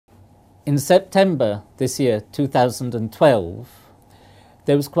In September this year, 2012,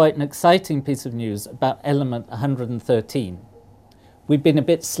 there was quite an exciting piece of news about element 113. We've been a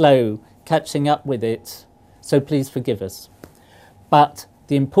bit slow catching up with it, so please forgive us. But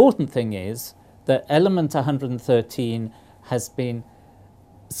the important thing is that element 113 has been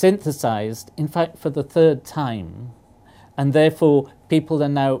synthesized, in fact, for the third time, and therefore people are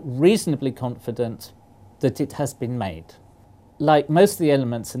now reasonably confident that it has been made. Like most of the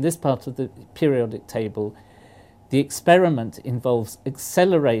elements in this part of the periodic table, the experiment involves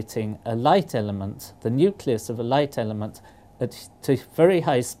accelerating a light element, the nucleus of a light element, to very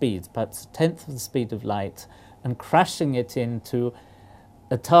high speeds, perhaps a tenth of the speed of light, and crashing it into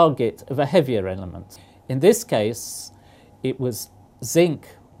a target of a heavier element. In this case, it was zinc,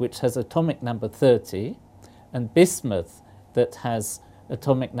 which has atomic number 30, and bismuth, that has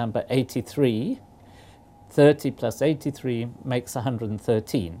atomic number 83. 30 plus 83 makes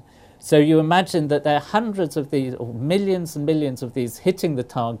 113. So you imagine that there are hundreds of these, or millions and millions of these hitting the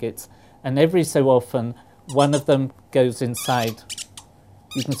targets, and every so often one of them goes inside.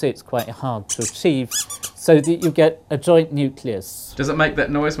 You can see it's quite hard to achieve, so that you get a joint nucleus. Does it make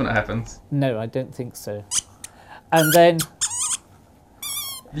that noise when it happens? No, I don't think so. And then...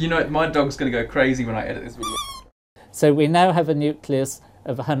 You know, my dog's going to go crazy when I edit this video. So we now have a nucleus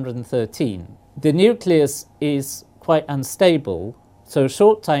of 113. The nucleus is quite unstable, so a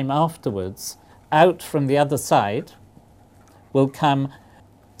short time afterwards, out from the other side will come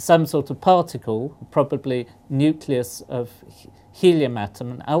some sort of particle, probably nucleus of helium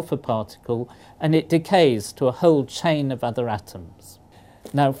atom, an alpha particle, and it decays to a whole chain of other atoms.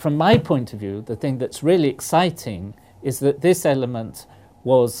 Now, from my point of view, the thing that's really exciting is that this element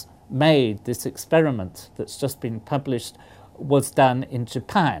was made, this experiment that's just been published, was done in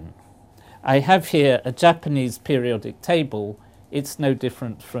Japan. I have here a Japanese periodic table. It's no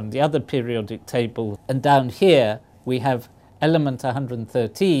different from the other periodic table. And down here we have element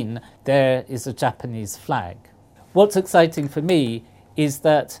 113. There is a Japanese flag. What's exciting for me is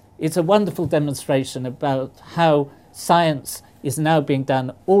that it's a wonderful demonstration about how science is now being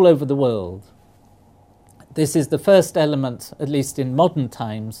done all over the world. This is the first element, at least in modern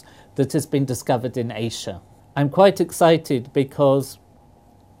times, that has been discovered in Asia. I'm quite excited because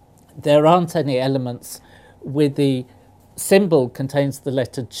there aren't any elements with the symbol contains the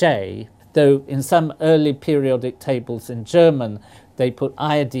letter J, though in some early periodic tables in German they put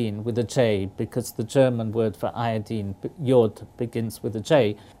iodine with a J because the German word for iodine, Jod, begins with a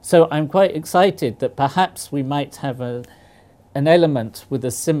J. So I'm quite excited that perhaps we might have an element with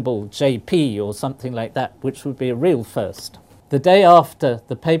a symbol JP or something like that, which would be a real first. The day after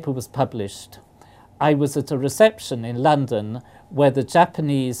the paper was published, I was at a reception in London where the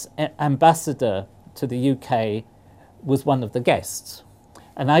Japanese ambassador to the UK was one of the guests.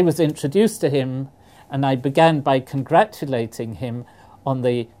 And I was introduced to him, and I began by congratulating him on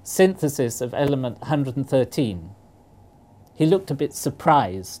the synthesis of element 113. He looked a bit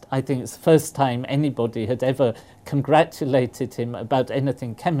surprised. I think it's the first time anybody had ever congratulated him about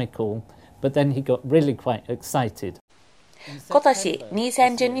anything chemical, but then he got really quite excited. 今年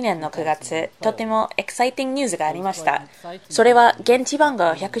2012年の9月、とてもエキサイティングニュースがありました。それは現地番号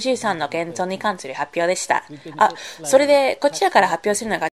113の現存に関する発表でした。それでこちらから発表するのが